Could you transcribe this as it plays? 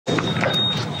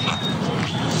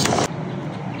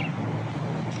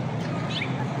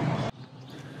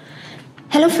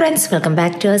Hello friends, welcome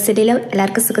back to our city love.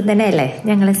 എല്ലാവർക്കും സുഖം തന്നെയല്ലേ?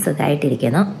 ഞങ്ങൾ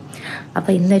സുഖമായിട്ടിരിക്കുന്നു.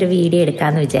 അപ്പോൾ ഇന്നൊരു വീഡിയോ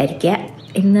എടുക്കാമെന്ന് വിചാരിക്കുക.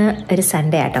 ഇന്ന് ഒരു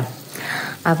സൺഡേ ആട്ടോ.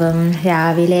 അപ്പം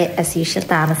രാവിലെ അസീഷ്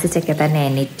താമസിച്ചൊക്കെ തന്നെ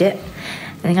എണീറ്റ്,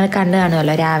 നിങ്ങൾ കണ്ടു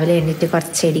കാണുമല്ലോ, രാവിലെ എണീറ്റ്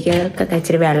കുറച്ച് ചെടികൾക്കൊക്കെ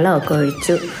ഇച്ചിരി വെള്ളമൊക്കെ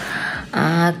ഒഴിച്ചു.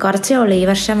 കുറച്ചേ ഉള്ളൂ, ഈ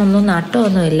വർഷം ഒന്നും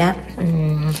നട്ടമൊന്നുമില്ല.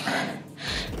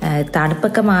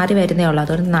 തണുപ്പൊക്കെ മാറി വരുന്നേ ഉള്ളൂ,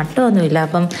 അതുകൊണ്ട് നട്ടമൊന്നുമില്ല.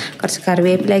 അപ്പം കുറച്ച്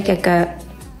കറിവേപ്പിലേക്കൊക്കെ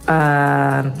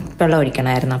വെള്ളം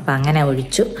ഒഴിക്കണമായിരുന്നു, അപ്പം അങ്ങനെ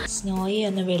ഒഴിച്ചു. സ്നോയി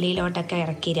ഒന്ന് വെളിയിലോട്ടൊക്കെ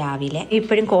ഇറക്കി രാവിലെ.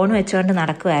 ഇപ്പോഴും കോൺ വെച്ചുകൊണ്ട്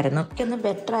നടക്കുമായിരുന്നു. ഒന്ന്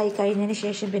ബെറ്റർ ആയി കഴിഞ്ഞതിന്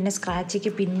ശേഷം പിന്നെ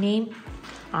സ്ക്രാച്ചിക്ക് പിന്നെയും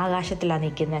ആകാശത്തിലാണ്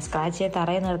നിൽക്കുന്നത്. സ്ക്രാച്ചിയെ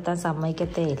തറയിൽ നിർത്താൻ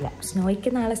സമ്മതിക്കത്തേ ഇല്ല. സ്നോയ്ക്ക്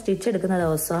നാളെ സ്റ്റിച്ച് എടുക്കുന്ന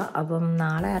ദിവസമാണ്, അപ്പം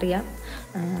നാളെ അറിയാം.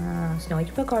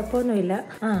 സ്നോയ്ക്ക് ഇപ്പോൾ കുഴപ്പമൊന്നുമില്ല.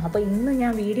 അപ്പോൾ ഇന്ന്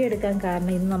ഞാൻ വീഡിയോ എടുക്കാൻ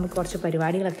കാരണം ഇന്ന് നമുക്ക് കുറച്ച്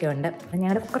പരിപാടികളൊക്കെ ഉണ്ട്.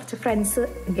 ഞങ്ങളുടെ കുറച്ച് ഫ്രണ്ട്സ്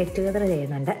ഗെറ്റ് ടുഗദർ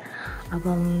ചെയ്യുന്നുണ്ട്.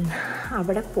 അപ്പം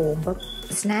അവിടെ പോകുമ്പം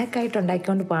സ്നാക്കായിട്ട്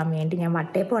ഉണ്ടാക്കിക്കൊണ്ട് പോകാൻ വേണ്ടി ഞാൻ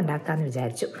വട്ടയപ്പം ഉണ്ടാക്കാമെന്ന്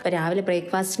വിചാരിച്ചു. അപ്പോൾ രാവിലെ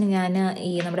ബ്രേക്ക്ഫാസ്റ്റിന് ഞാൻ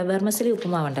ഈ നമ്മുടെ വെർമസലി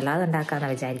ഉപ്പുമാവുണ്ടല്ലോ, അത്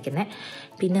ഉണ്ടാക്കാമെന്നാണ് വിചാരിക്കുന്നത്.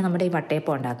 പിന്നെ നമ്മുടെ ഈ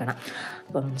വട്ടയപ്പം ഉണ്ടാക്കണം.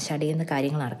 അപ്പം സ്റ്റഡിയിൽ നിന്ന്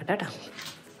കാര്യങ്ങൾ നടക്കട്ടെ കേട്ടോ.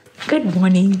 Good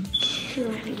morning.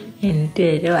 എൻ്റെ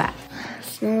വരുവാ.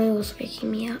 Snowy was waking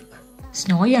me up.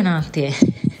 Snowy ആണോ ആർത്തിയെ?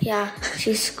 Yeah,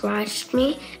 she scratched me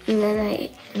and then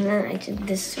I did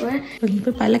this to her.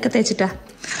 ഇപ്പോൾ പല്ലൊക്കെ തേച്ചിട്ടാ.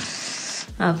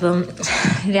 അപ്പം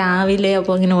രാവിലെ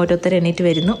അപ്പോൾ ഇങ്ങനെ ഓരോരുത്തർ എണീറ്റ്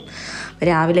വരുന്നു.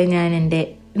 രാവിലെ ഞാൻ എൻ്റെ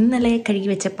ഇന്നലെ കഴുകി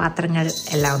വെച്ച പാത്രങ്ങൾ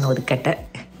എല്ലാം ഒന്ന് ഒതുക്കട്ടെ.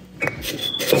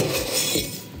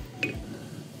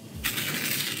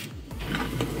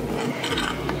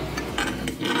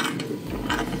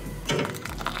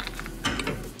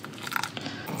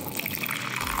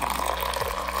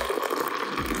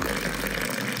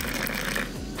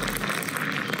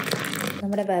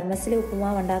 നമ്മുടെ വെർമസലി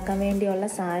ഉപ്പുമാവ് ഉണ്ടാക്കാൻ വേണ്ടിയുള്ള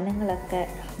സാധനങ്ങളൊക്കെ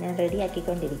ഞാൻ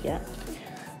റെഡിയാക്കിക്കൊണ്ടിരിക്കുക.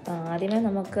 ആദ്യമേ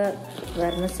നമുക്ക്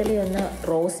വെർമസലി ഒന്ന്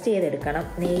റോസ്റ്റ് ചെയ്തെടുക്കണം.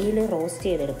 നെയ്യിൽ റോസ്റ്റ്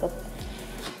ചെയ്തെടുക്കും.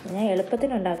 ഞാൻ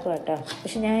എളുപ്പത്തിന് ഉണ്ടാക്കുക കേട്ടോ.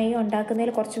 പക്ഷെ ഞാൻ ഈ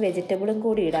ഉണ്ടാക്കുന്നതിൽ കുറച്ച് വെജിറ്റബിളും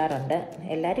കൂടി ഇടാറുണ്ട്.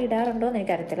 എല്ലാവരും ഇടാറുണ്ടോ എന്ന്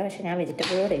എനിക്കറിയത്തില്ല, പക്ഷെ ഞാൻ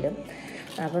വെജിറ്റബിളോടെ ഇടും.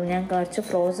 അപ്പം ഞാൻ കുറച്ച്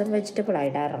ഫ്രോസൺ വെജിറ്റബിളാണ്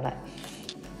ഇടാറുള്ളത്.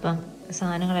 അപ്പം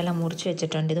സാധനങ്ങളെല്ലാം മുറിച്ച്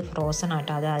വെച്ചിട്ടുണ്ട്. ഇത് ഫ്രോസൺ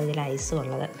ആട്ടോ, അത് അതിൽ ഐസും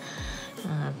ഉള്ളത്.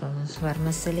 അപ്പം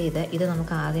വെർമസലി ഇത്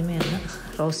നമുക്ക് ആദ്യമേ ഒന്ന്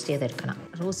റോസ്റ്റ് ചെയ്തെടുക്കണം.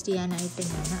 റോസ്റ്റ് ചെയ്യാനായിട്ട്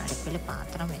ഞാൻ അടുപ്പിൽ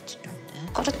പാത്രം വെച്ചിട്ടുണ്ട്.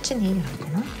 കുറച്ച് നെയ്യ്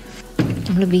എടുക്കണം.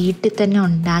 നമ്മൾ വീട്ടിൽ തന്നെ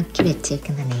ഉണ്ടാക്കി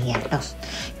വെച്ചേക്കുന്ന നെയ്യാണ് കേട്ടോ.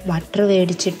 ബട്ടർ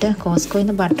മേടിച്ചിട്ട് കോസ്കോയിൽ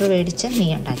നിന്ന് ബട്ടർ മേടിച്ച്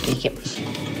നെയ്യ് ഉണ്ടാക്കി വയ്ക്കും.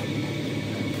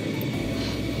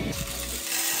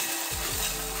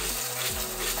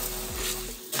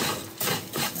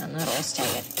 ഒന്ന് റോസ്റ്റ്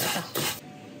ആയി വരട്ടെ കേട്ടോ.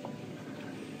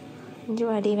 ഇഞ്ചി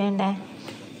വടി വേണ്ടേ?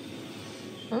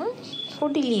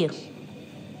 ഫുഡില്ലയോ?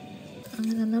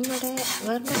 അങ്ങനെ നമ്മുടെ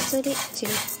വെർമസലി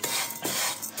ഇച്ചിരി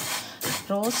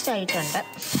റോസ്റ്റ് ആയിട്ടുണ്ട്.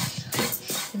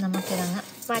 നമുക്കിതങ്ങ്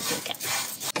മാറ്റി വയ്ക്കാം.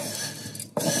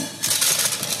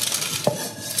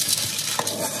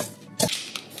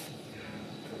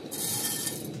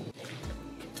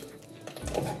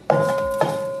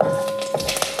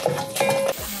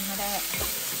 നമ്മുടെ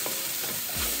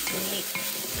ഉള്ളി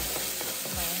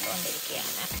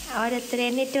വഴങ്ങിക്കൊണ്ടിരിക്കുകയാണ്. ഓരോരുത്തർ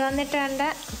എണ്ണിട്ട് വന്നിട്ടുണ്ട്.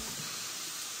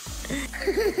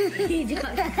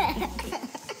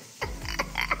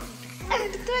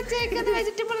 എടുത്തു വെച്ചേക്കുന്ന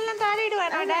വെജിറ്റബിൾ എല്ലാം താഴെ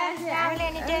ഇടുവാണ് രാവിലെ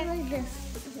എണീറ്റ്.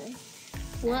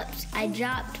 Whoops, I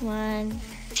dropped one.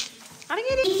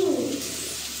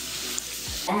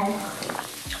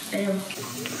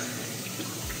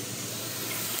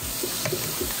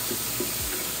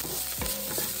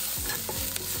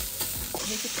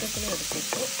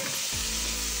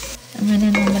 അങ്ങനെ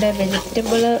നമ്മുടെ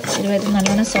വെജിറ്റബിൾ ഒരുപാട്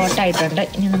നല്ലോണം സോട്ടായിട്ടുണ്ട്.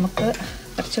 ഇനി നമുക്ക്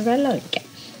കുറച്ച് വെള്ളം ഒഴിക്കാം.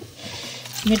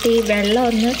 എന്നിട്ട് ഈ വെള്ളം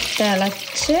ഒന്ന്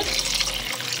തിളച്ച്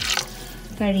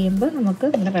കഴിയുമ്പോൾ നമുക്ക്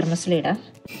നമ്മുടെ വെർമസലി ഇടാം.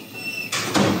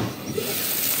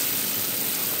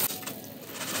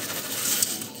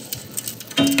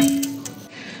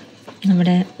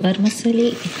 നമ്മുടെ വെർമസലി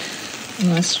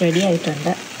റെഡി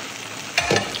ആയിട്ടുണ്ട്.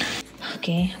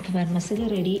 ഓക്കെ, അപ്പോൾ വെർമസലി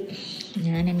റെഡി.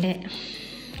 ഞാൻ എൻ്റെ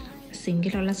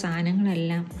സിങ്കിലുള്ള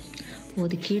സാധനങ്ങളെല്ലാം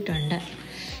ഒതുക്കിയിട്ടുണ്ട്.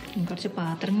 കുറച്ച്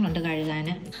പാത്രങ്ങളുണ്ട് കഴുകാൻ.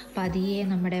 പതിയെ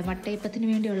നമ്മുടെ വട്ടയപ്പത്തിന്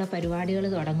വേണ്ടിയുള്ള പരിപാടികൾ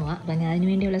തുടങ്ങുക. അപ്പം ഞാൻ അതിന്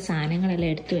വേണ്ടിയുള്ള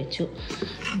സാധനങ്ങളെല്ലാം എടുത്തു വെച്ചു.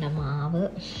 എൻ്റെ മാവ്,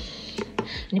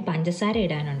 ഇനി പഞ്ചസാര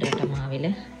ഇടാനുണ്ട് കേട്ടോ മാവിൽ.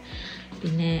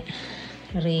 പിന്നെ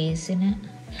റേസിന്,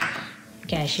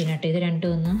 കാഷ്യൂനട്ട്, ഇത്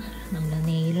രണ്ടും ഒന്ന് നമ്മൾ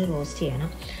നെയ്യിൽ റോസ്റ്റ്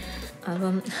ചെയ്യണം.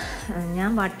 അപ്പം ഞാൻ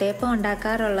വട്ടയപ്പം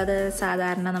ഉണ്ടാക്കാറുള്ളത്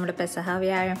സാധാരണ നമ്മുടെ പെസഹ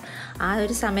വ്യാഴം ആ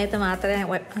ഒരു സമയത്ത് മാത്രമേ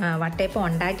വട്ടയപ്പം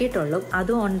ഉണ്ടാക്കിയിട്ടുള്ളൂ.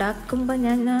 അതും ഉണ്ടാക്കുമ്പോൾ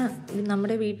ഞാൻ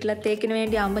നമ്മുടെ വീട്ടിലത്തേക്കിന്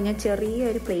വേണ്ടി ആകുമ്പോൾ ഞാൻ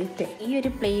ചെറിയൊരു പ്ലേറ്റ്, ഈ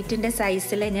ഒരു പ്ലേറ്റിൻ്റെ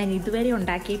സൈസിൽ ഞാൻ ഇതുവരെ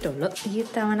ഉണ്ടാക്കിയിട്ടുള്ളൂ. ഈ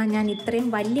തവണ ഞാൻ ഇത്രയും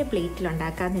വലിയ പ്ലേറ്റിൽ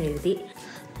ഉണ്ടാക്കാമെന്ന് എഴുതി.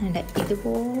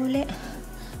 ഇതുപോലെ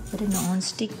ഒരു നോൺ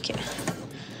സ്റ്റിക്ക്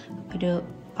ഒരു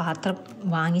പാത്രം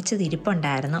വാങ്ങിച്ചത്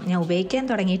ഇരിപ്പുണ്ടായിരുന്നു. ഞാൻ ഉപയോഗിക്കാൻ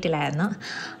തുടങ്ങിയിട്ടില്ലായിരുന്നു.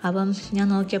 അപ്പം ഞാൻ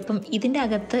നോക്കിയപ്പം ഇതിൻ്റെ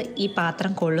അകത്ത് ഈ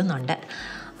പാത്രം കൊള്ളുന്നുണ്ട്.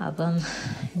 അപ്പം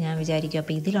ഞാൻ വിചാരിക്കും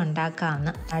അപ്പോൾ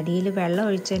ഇതിലുണ്ടാക്കാമെന്ന്. അടിയിൽ വെള്ളം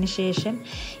ഒഴിച്ചതിന് ശേഷം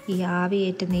ഈ ആവി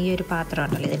കയറ്റുന്ന ഈ ഒരു പാത്രം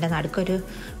ഉണ്ടല്ലോ, ഇതിൻ്റെ നടുക്കൊരു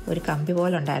കമ്പി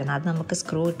പോലെ ഉണ്ടായിരുന്നു. അത് നമുക്ക്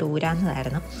സ്ക്രൂ ഇട്ട്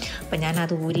ഊരാവുന്നതായിരുന്നു. അപ്പം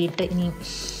ഞാനത് ഊരിയിട്ട് ഇനി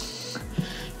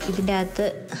ഇതിൻ്റെ അകത്ത്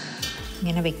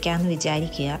ഇങ്ങനെ വെക്കാമെന്ന്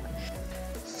വിചാരിക്കുക.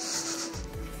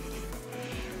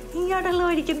 ഇങ്ങോട്ടുള്ള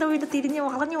ഒഴിക്കുന്ന വീട് തിരിഞ്ഞ്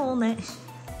വളഞ്ഞു പോകുന്നേ.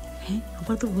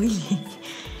 അപ്പുറത്ത് പോയില്ലേ?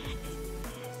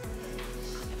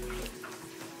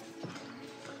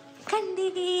 കണ്ടേ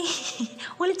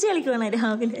ഒളിച്ച് കളിക്കുവാണ്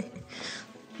രാവിലെ.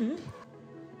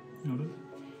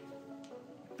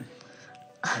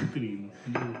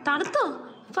 തണുത്തോ?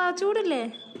 ചൂടില്ലേ?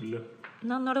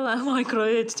 ഒന്നോടെ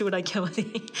മൈക്രോവേവ് വെച്ച് ചൂടാക്കിയാൽ മതി.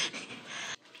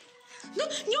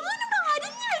 ഞാനിവിടെ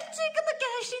അരിഞ്ഞ് വെച്ചേക്കുന്ന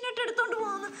കാഷ്യൂനട്ട് എടുത്തോണ്ട്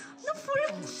പോകുന്നു.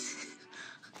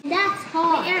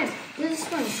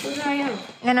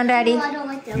 എങ്ങനെയുണ്ട് ഡാഡി?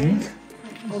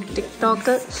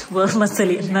 ടിക്ടോക്ക്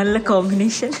വേർമസലി നല്ല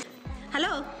കോമ്പിനേഷൻ.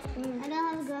 ഹലോ,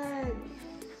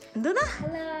 എന്താ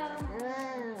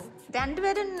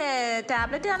രണ്ടുപേരും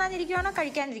ടാബ്ലറ്റ് കാണാനിരിക്കുവാണോ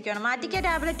കഴിക്കാനിരിക്കുവാണോ? മാറ്റിക്ക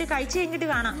ടാബ്ലറ്റ് കഴിച്ച് കഴിഞ്ഞിട്ട്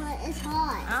കാണാം.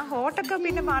 ഹോട്ടൊക്കെ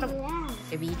പിന്നെ മാറും.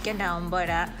 വീക്കെൻഡ്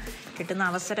ആകുമ്പോഴാ കിട്ടുന്ന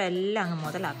അവസരം എല്ലാം അങ്ങ്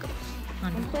മുതലാക്കും.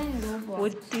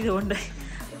 ഒത്തിരിതുകൊണ്ട്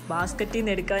ബാസ്ക്കറ്റിൽ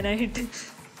നിന്ന് എടുക്കാനായിട്ട്.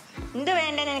 എന്ത്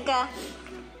വേണ്ട നിനക്ക്?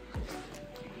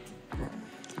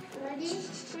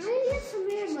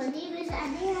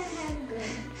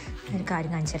 ഒരു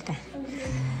കാര്യം കാണിച്ചിട്ടെ.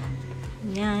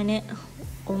 ഞാൻ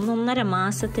 1.5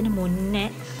 മാസത്തിന് മുന്നേ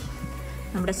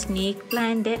നമ്മുടെ സ്നേക്ക്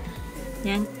പ്ലാന്റ്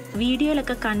ഞാൻ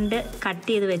വീഡിയോയിലൊക്കെ കണ്ട് കട്ട്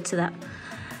ചെയ്ത് വെച്ചതാ.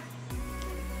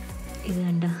 ഇത്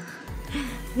കണ്ടോ,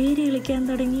 വേര് കിളിക്കാൻ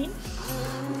തുടങ്ങി.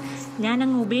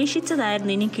 ഞാനങ്ങ്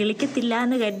ഉപേക്ഷിച്ചതായിരുന്നു. ഇനി കിളിക്കത്തില്ല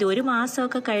എന്ന് കരുതി 1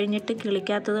 മാസമൊക്കെ കഴിഞ്ഞിട്ട്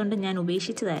കിളിക്കാത്തത് കൊണ്ട് ഞാൻ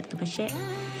ഉപേക്ഷിച്ചതായിരുന്നു. പക്ഷേ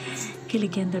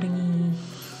കിളിക്കാൻ തുടങ്ങി.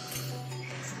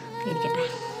 ഇരിക്കട്ടെ.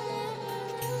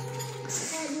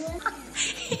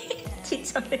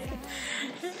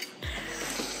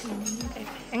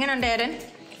 എങ്ങനെയുണ്ട് ഏരൻ?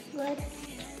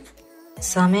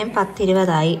 സമയം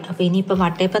 10:20. അപ്പോൾ ഇനിയിപ്പോൾ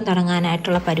വട്ടയപ്പം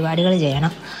തുടങ്ങാനായിട്ടുള്ള പരിപാടികൾ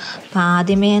ചെയ്യണം. അപ്പോൾ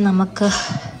ആദ്യമേ നമുക്ക്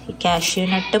ഈ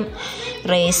കാഷ്യൂനട്ടും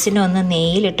റേസിനും ഒന്ന്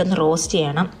നെയ്യിലിട്ടൊന്ന് റോസ്റ്റ്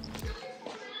ചെയ്യണം.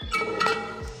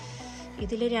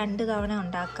 ഇതിൽ 2 തവണ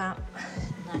ഉണ്ടാക്കാം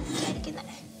എന്നാണ്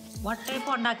വിചാരിക്കുന്നത്.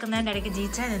 വട്ടയപ്പം ഉണ്ടാക്കുന്നതിൻ്റെ ഇടയ്ക്ക്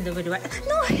ജീച്ചാൻ എന്ത് പരിപാടി?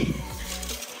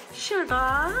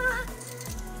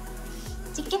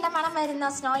 ചിക്കൻ്റെ മണം വരുന്ന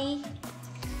സ്നോയി.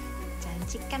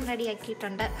 ചിക്കൻ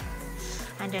റെഡിയാക്കിയിട്ടുണ്ട്.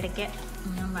 അതിൻ്റെ ഇടയ്ക്ക്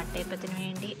ഞാൻ വട്ടയപ്പത്തിന്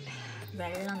വേണ്ടി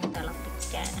വെള്ളം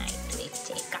തിളപ്പിക്കാനായിട്ട്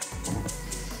വെച്ചേക്കാം.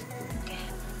 ഓക്കെ,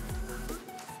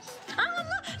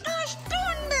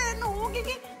 കഷ്ടമുണ്ട്.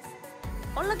 നോക്കി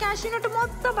ഉള്ള കാഷ്യൂനട്ട്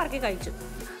മൊത്തം പറക്കി കഴിച്ചു.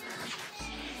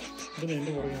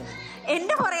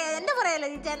 എൻ്റെ പുറയല്ല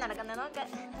ജീച്ചാൻ നടക്കുന്നത്. നോക്ക്,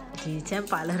 ജീച്ചാൻ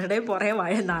പലരുടെയും പുറകെ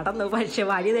വഴി നടന്നു. പക്ഷെ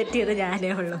വഴി തെറ്റിയത്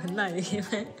ഞാനേ ഉള്ളൂ എന്നാണ്.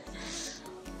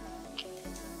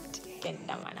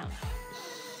 ചിക്കൻ്റെ മണം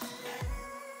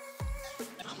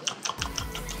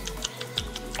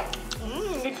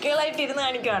മിക്കുകളായിട്ട് ഇരുന്ന്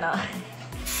കാണിക്കുവാണോ?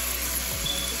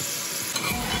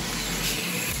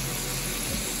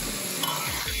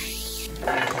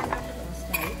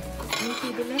 എനിക്ക്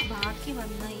ഇതിൽ ബാക്കി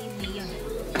വന്ന ഈ നെയ്യുണ്ട്,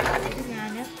 ഇത്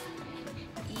ഞാൻ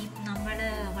ഈ നമ്മൾ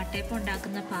വട്ടയപ്പം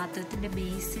ഉണ്ടാക്കുന്ന പാത്രത്തിൻ്റെ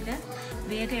ബേസിൽ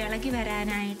വേഗം ഇളകി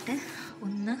വരാനായിട്ട്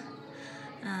ഒന്ന്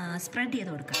സ്പ്രെഡ്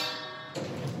ചെയ്ത് കൊടുക്കാം.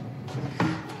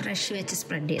 ബ്രഷ് വെച്ച്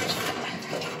സ്പ്രെഡ് ചെയ്ത്.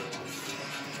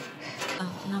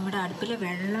 നമ്മുടെ അടുപ്പിൽ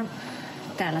വെള്ളം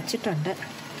തിളച്ചിട്ടുണ്ട്.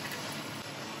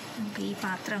 നമുക്ക് ഈ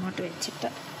പാത്രം അങ്ങോട്ട് വെച്ചിട്ട്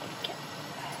വയ്ക്കാം.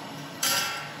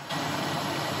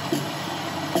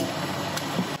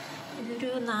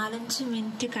 ഇതൊരു 4-5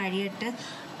 മിനിറ്റ്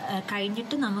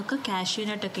കഴിഞ്ഞിട്ട് നമുക്ക്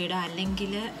കാഷ്യൂനട്ടൊക്കെ ഇടാം.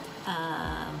 അല്ലെങ്കിൽ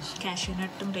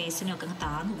കാഷ്യൂനട്ടും റേസിനും ഒക്കെ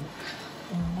താന്നു പോകും.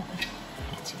 ഒന്ന്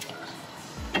അടച്ചിട്ട്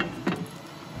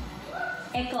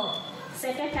Echo.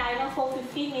 Set a timer for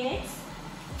 15 minutes.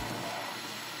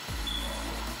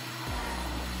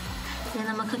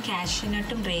 നമുക്ക്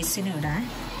കാഷ്യൂനട്ടും റേസിനും ഇടാം.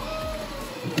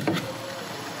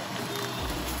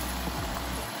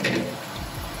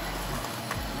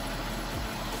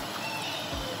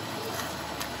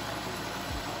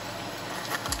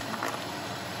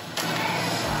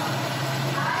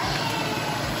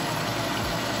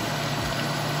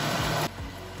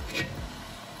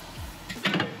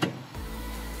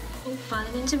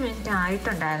 പതിനഞ്ച് മിനിറ്റ്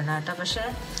ആയിട്ടുണ്ടായിരുന്നു കേട്ടോ. പക്ഷേ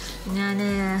ഞാൻ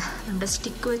നമ്മുടെ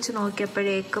സ്റ്റിക്ക് വെച്ച്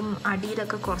നോക്കിയപ്പോഴേക്കും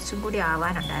അടിയിലൊക്കെ കുറച്ചും കൂടി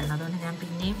ആവാനുണ്ടായിരുന്നു. അതുകൊണ്ട് ഞാൻ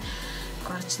പിന്നെയും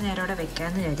കുറച്ച് നേരം ഇവിടെ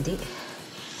വെക്കാമെന്ന് കരുതി.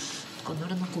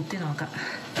 ഒന്നുകൂടെ ഒന്ന് കുത്തി നോക്കാം.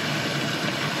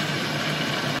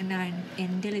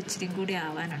 എൻ്റെ ഇച്ചിരിയും കൂടി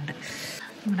ആവാനുണ്ട്.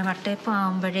 നമ്മുടെ വട്ടയപ്പം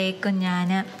ആകുമ്പോഴേക്കും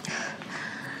ഞാൻ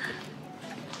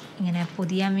ഇങ്ങനെ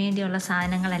പൊതിയാൻ വേണ്ടിയുള്ള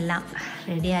സാധനങ്ങളെല്ലാം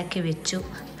റെഡിയാക്കി വെച്ചു.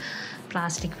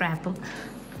 പ്ലാസ്റ്റിക് റാപ്പും.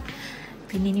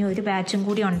 പിന്നെ ഇനി ഒരു ബാച്ചും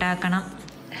കൂടി ഉണ്ടാക്കണം.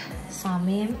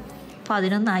 സമയം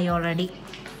 11 ഓൾറെഡി.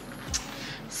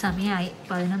 സമയമായി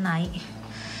 11.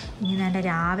 ഇനി എൻ്റെ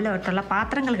രാവിലെ തൊട്ടുള്ള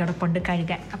പാത്രങ്ങൾ കിടപ്പുണ്ട്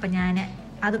കഴുകാൻ. അപ്പം ഞാൻ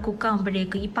അത്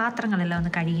കുക്കാകുമ്പോഴേക്കും ഈ പാത്രങ്ങളെല്ലാം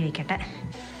ഒന്ന് കഴുകി വയ്ക്കട്ടെ.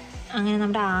 അങ്ങനെ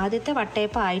നമ്മുടെ ആദ്യത്തെ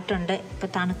വട്ടയപ്പം ആയിട്ടുണ്ട്. ഇപ്പോൾ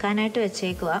തണുക്കാനായിട്ട്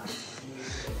വെച്ചേക്കുക.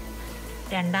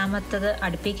 രണ്ടാമത്തത്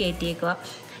അടുപ്പിൽ കയറ്റിയേക്കുക.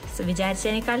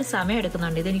 വിചാരിച്ചതിനേക്കാൾ സമയം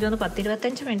എടുക്കുന്നുണ്ട്. ഇതെനിക്കൊന്ന്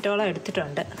 10-25 മിനിറ്റോളം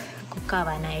എടുത്തിട്ടുണ്ട്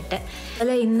കുക്കാവാനായിട്ട്.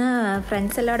 അതുപോലെ ഇന്ന്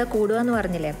ഫ്രണ്ട്സ് എല്ലാം കൂടെ കൂടുകയെന്ന്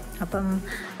പറഞ്ഞില്ലേ. അപ്പം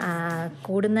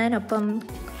കൂടുന്നതിനൊപ്പം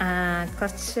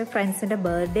കുറച്ച് ഫ്രണ്ട്സിൻ്റെ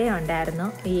ബർത്ത്ഡേ ഉണ്ടായിരുന്നു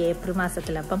ഈ ഏപ്രിൽ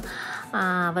മാസത്തിൽ. അപ്പം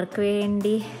അവർക്ക്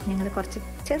വേണ്ടി ഞങ്ങൾ കുറച്ച്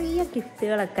ചെറിയ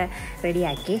ഗിഫ്റ്റുകളൊക്കെ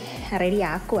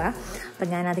റെഡിയാക്കുക. അപ്പം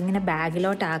ഞാനതിങ്ങനെ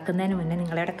ബാഗിലോട്ട് ആക്കുന്നതിന് മുന്നേ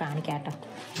നിങ്ങളെവിടെ കാണിക്കാം കേട്ടോ.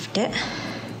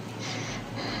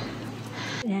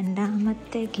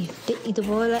 രണ്ടാമത്തെ ഗിഫ്റ്റ്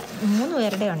ഇതുപോലെ 3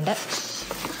 പേരുടെ ഉണ്ട്.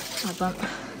 അപ്പം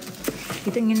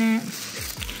ഇതിങ്ങനെ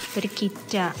ഒരു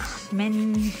കിറ്റാണ്.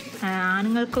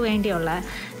 ആണുങ്ങൾക്ക് വേണ്ടിയുള്ള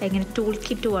ഇങ്ങനെ ടൂൾ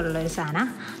കിറ്റ് പോലുള്ളൊരു സാധനം.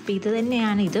 അപ്പോൾ ഇത്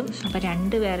തന്നെയാണ് ഇതും. അപ്പോൾ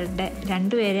 2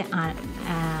 പേര്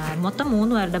മൊത്തം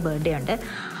 3 പേരുടെ ബർത്ത്ഡേ ഉണ്ട്.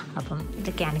 അപ്പം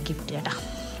ഇതൊക്കെയാണ് ഗിഫ്റ്റ് കേട്ടോ.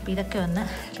 അപ്പോൾ ഇതൊക്കെ ഒന്ന്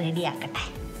റെഡിയാക്കട്ടെ.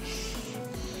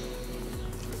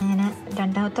 അങ്ങനെ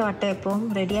രണ്ടാമത്തെ വട്ടയപ്പവും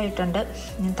റെഡി ആയിട്ടുണ്ട്.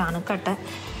 ഞാൻ തണുക്കട്ടെ.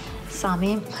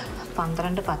 സമയം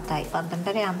 12:10.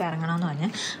 12:30 ആകുമ്പോൾ ഇറങ്ങണമെന്ന് പറഞ്ഞു.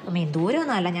 അപ്പം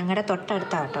ദൂരമൊന്നുമല്ല, ഞങ്ങളുടെ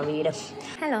തൊട്ടടുത്താണ് കേട്ടോ വീട്.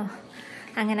 ഹലോ,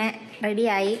 അങ്ങനെ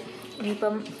റെഡിയായി.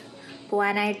 ഇനിയിപ്പം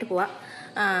പോവാനായിട്ട് പോവാം.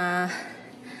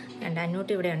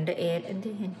 അന്നൂട്ടി ഇവിടെ ഉണ്ട്.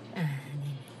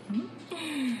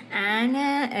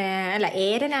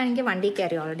 ഏരനാണെങ്കിൽ വണ്ടി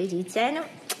കയറി ഓൾറെഡി. ജീച്ചാനും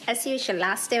ആസ് യൂഷ്വൽ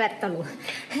ലാസ്റ്റേ വരത്തുള്ളൂ.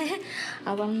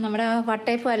 അപ്പം നമ്മുടെ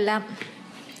വട്ടയപ്പം എല്ലാം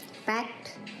പാക്ഡ്.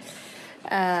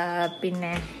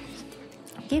 പിന്നെ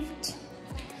ഗിഫ്റ്റ്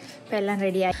ഇപ്പം എല്ലാം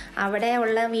റെഡിയായി. അവിടെ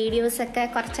ഉള്ള വീഡിയോസൊക്കെ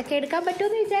കുറച്ചൊക്കെ എടുക്കാൻ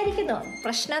പറ്റുമെന്ന് വിചാരിക്കുന്നു.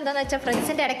 പ്രശ്നം എന്താണെന്ന് വെച്ചാൽ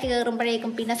ഫ്രണ്ട്സിൻ്റെ ഇടയ്ക്ക്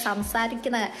കയറുമ്പോഴേക്കും പിന്നെ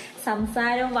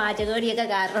സംസാരവും വാചകോടിയൊക്കെ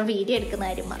കാരണം വീഡിയോ എടുക്കുന്ന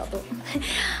കാര്യം മറന്നു.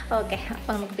 ഓക്കെ,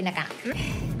 അപ്പോൾ നമുക്ക് പിന്നെ കാണാം.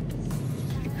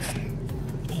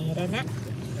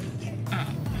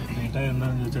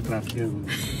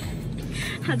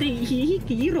 അതെ,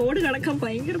 ഈ റോഡ് കടക്കാൻ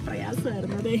ഭയങ്കര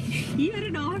പ്രയാസമായിരുന്നു. അതെ, ഈ ഒരു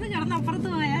ഡോറ് കടന്ന് അപ്പുറത്ത്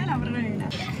പോയാൽ അവരുടെ വേണ്ട.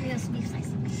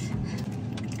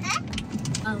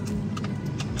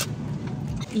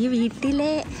 ഈ വീട്ടിലെ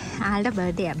ആളുടെ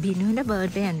ബർത്ത്ഡേയാണ്. ബിനുവിൻ്റെ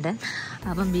ബർത്ത്ഡേ ഉണ്ട്.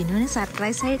 അപ്പം ബിനുവിന്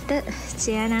സർപ്രൈസായിട്ട്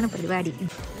ചെയ്യാനാണ് പരിപാടി.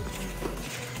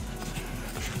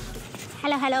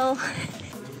 ഹലോ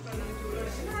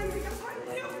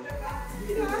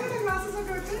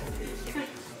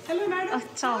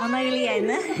ചോന്ന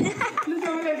കിളിയായിരുന്നു.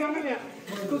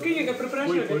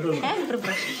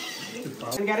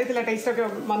 എനിക്കറിയത്തില്ല ടേസ്റ്റ് ഒക്കെ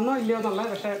വന്നോ ഇല്ലയോ എന്നുള്ളത്.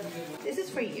 പക്ഷേ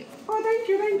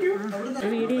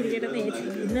വീഡിയോ ഇരിക്കട്ടെ.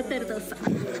 ഇന്നത്തെ ഒരു ദിവസം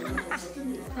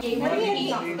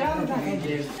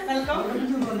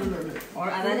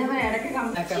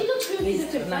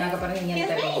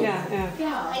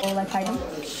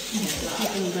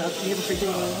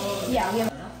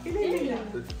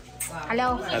ഹലോ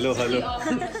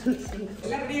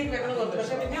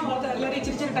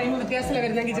ടൈം വ്യത്യാസത്തിലാണ്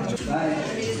വരുന്നെങ്കിൽ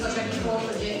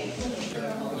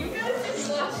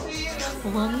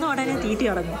ഒന്നുടനെ തീറ്റി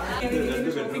തുടങ്ങും.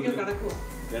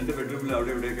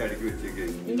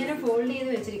 ഇങ്ങനെ ഫോൾഡ് ചെയ്ത്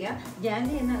വെച്ചിരിക്കാം. ഞാൻ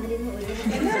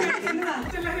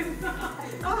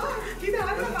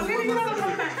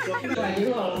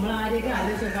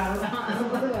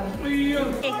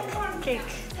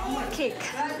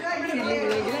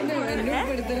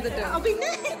പിന്നെ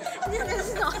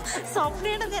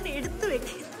സ്വപ്നയുടെ ഞാൻ എടുത്തു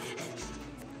വെക്കും.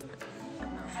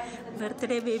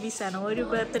 ബർത്ത്ഡേ ബേബീസാണ്. ഒരു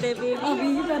ബർത്ത്ഡേ ബേബി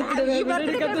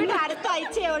അടുത്ത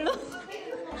ആഴ്ചയേ ഉള്ളൂ.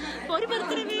 ഒരു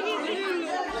ബർത്ത്ഡേ ബേബി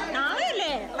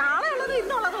നാളെയല്ലേ? നാളെ ഉള്ളത്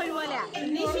ഇന്നുള്ളത് ഒരുപോലെയാ.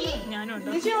 ഞാനുണ്ട്.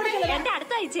 എന്റെ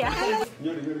അടുത്ത ആഴ്ചയാ.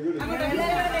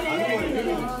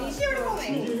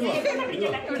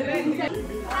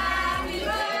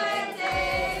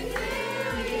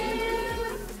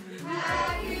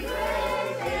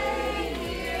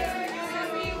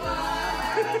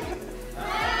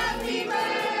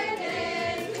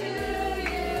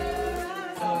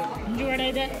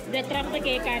 ഇത് എത്രാമത്തെ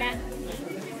കേക്കാടാ?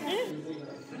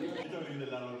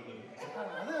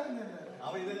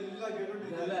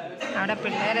 അവിടെ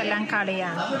പിള്ളേരെല്ലാം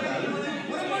കളിയാണ്.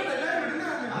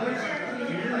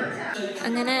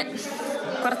 അങ്ങനെ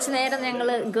കുറച്ച് നേരം ഞങ്ങൾ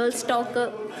ഗേൾസ് ടോക്ക്,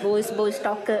 ബോയ്സ്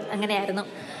ടോക്ക് അങ്ങനെയായിരുന്നു.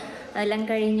 അതെല്ലാം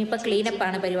കഴിഞ്ഞ് ഇപ്പോൾ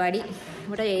ക്ലീനപ്പാണ് പരിപാടി.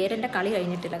 ഇവിടെ ഏരൻ്റെ കളി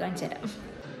കഴിഞ്ഞിട്ടില്ല, കാണിച്ചു തരാം.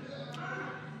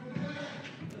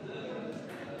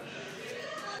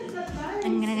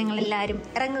 അങ്ങനെ ഞങ്ങളെല്ലാവരും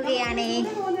ഇറങ്ങുകയാണേ.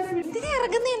 ഇതിനെ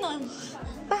ഇറങ്ങുന്നേന്നോ?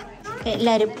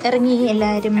 എല്ലാവരും ഇറങ്ങി.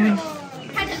 എല്ലാവരും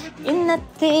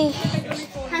ഇന്നത്തെ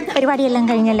പരിപാടിയെല്ലാം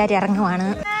കഴിഞ്ഞ് എല്ലാവരും ഇറങ്ങുവാണ്.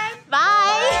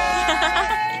 ബൈ.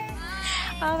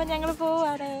 അപ്പം ഞങ്ങൾ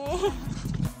പോവാണ്.